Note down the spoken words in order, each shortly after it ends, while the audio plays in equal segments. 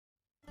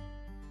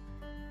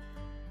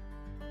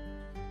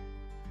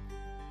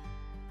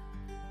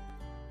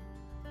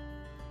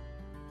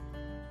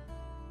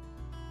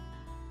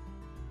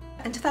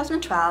In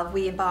 2012,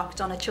 we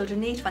embarked on a Children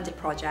Need funded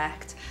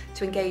project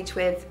to engage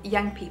with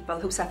young people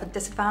who suffered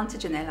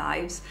disadvantage in their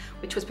lives,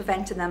 which was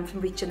preventing them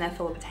from reaching their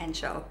full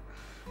potential.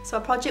 So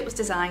our project was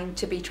designed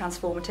to be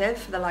transformative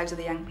for the lives of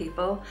the young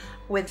people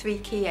with 3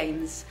 key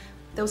aims.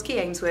 Those key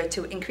aims were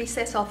to increase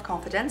their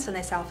self-confidence and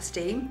their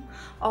self-esteem,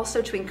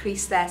 also to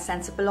increase their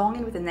sense of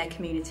belonging within their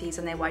communities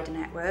and their wider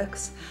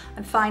networks,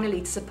 and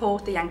finally to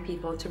support the young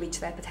people to reach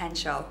their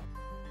potential.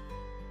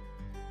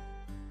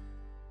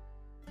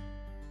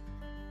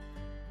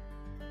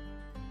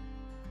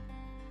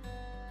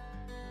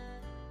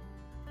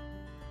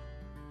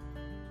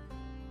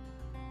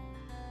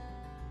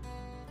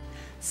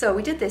 So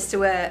we did this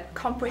through a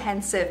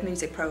comprehensive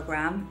music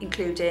programme,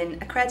 including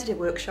accredited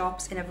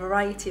workshops in a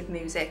variety of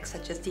music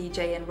such as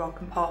DJing, rock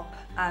and pop,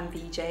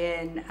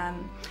 VJing,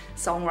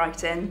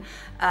 songwriting,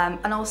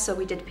 and also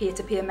we did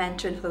peer-to-peer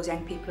mentoring for those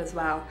young people as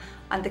well.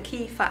 And the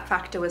key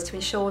factor was to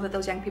ensure that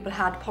those young people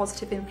had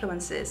positive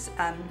influences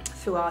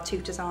through our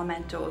tutors and our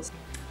mentors.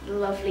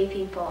 Lovely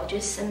people,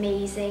 just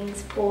amazing,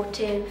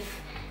 supportive,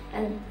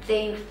 and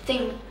they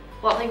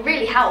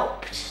really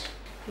helped.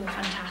 They were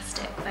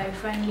fantastic, very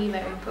friendly,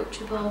 very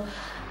approachable,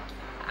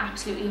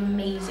 absolutely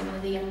amazing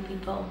with the young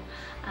people.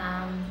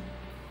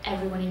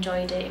 Everyone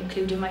enjoyed it,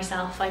 including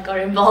myself. I got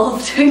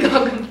involved and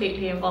got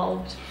completely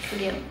involved.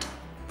 Brilliant.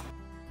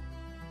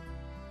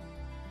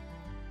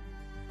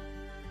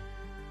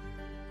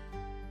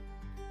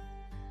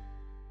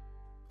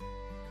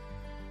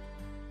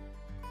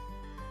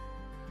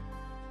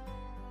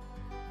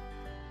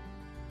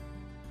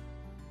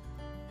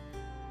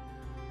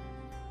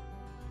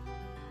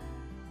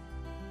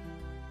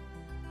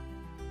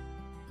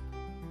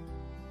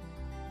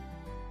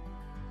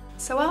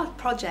 So our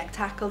project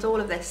tackled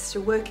all of this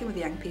through working with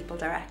the young people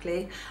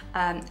directly,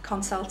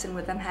 consulting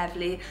with them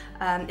heavily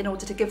in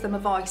order to give them a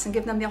voice and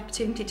give them the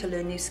opportunity to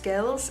learn new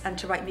skills and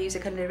to write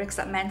music and lyrics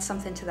that meant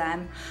something to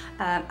them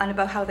and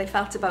about how they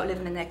felt about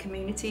living in their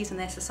communities and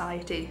their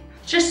society.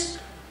 This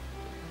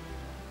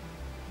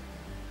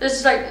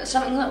is like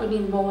something that would be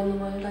more in the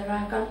world, I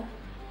reckon.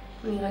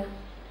 I mean,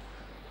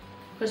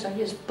 because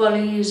there's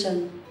bullies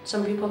and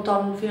some people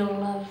don't feel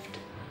loved,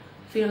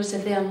 feel as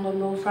if they haven't got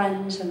no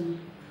friends, and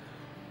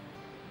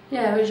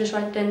yeah, we're just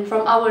writing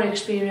from our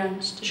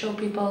experience to show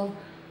people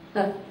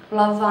that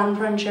love and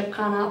friendship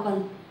can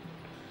happen.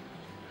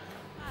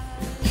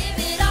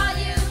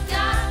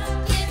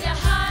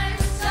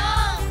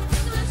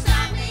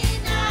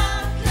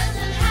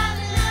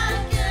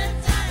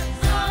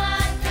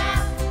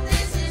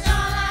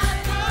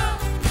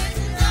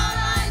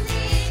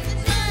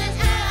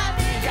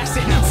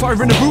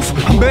 Fire in the roof,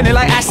 I'm burning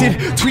like acid.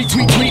 Tweet,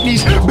 tweet, tweet,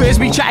 these birds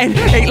be chatting.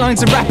 8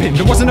 lines of rapping,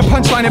 there wasn't a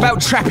punchline about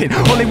trapping.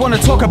 All they wanna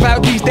talk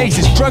about these days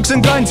is drugs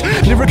and guns.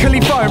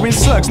 Lyrically firing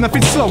slugs,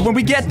 nothing slow when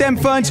we get them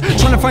funds.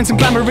 Trying to find some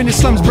glamour in the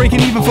slums, breaking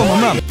even for my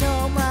mum.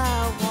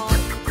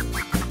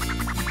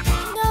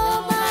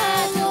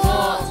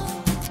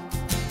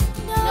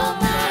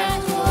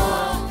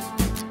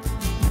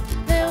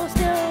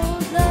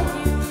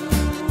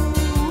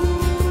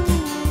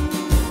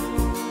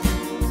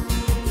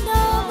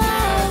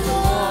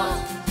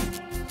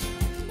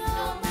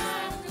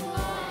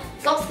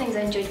 Lots of things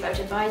I enjoyed about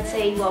it, but I'd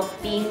say, well,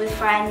 being with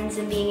friends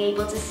and being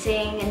able to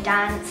sing and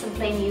dance and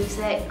play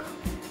music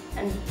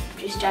and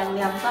just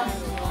generally having fun.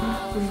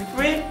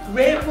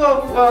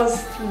 What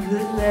was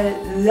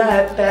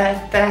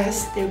the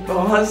best it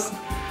was.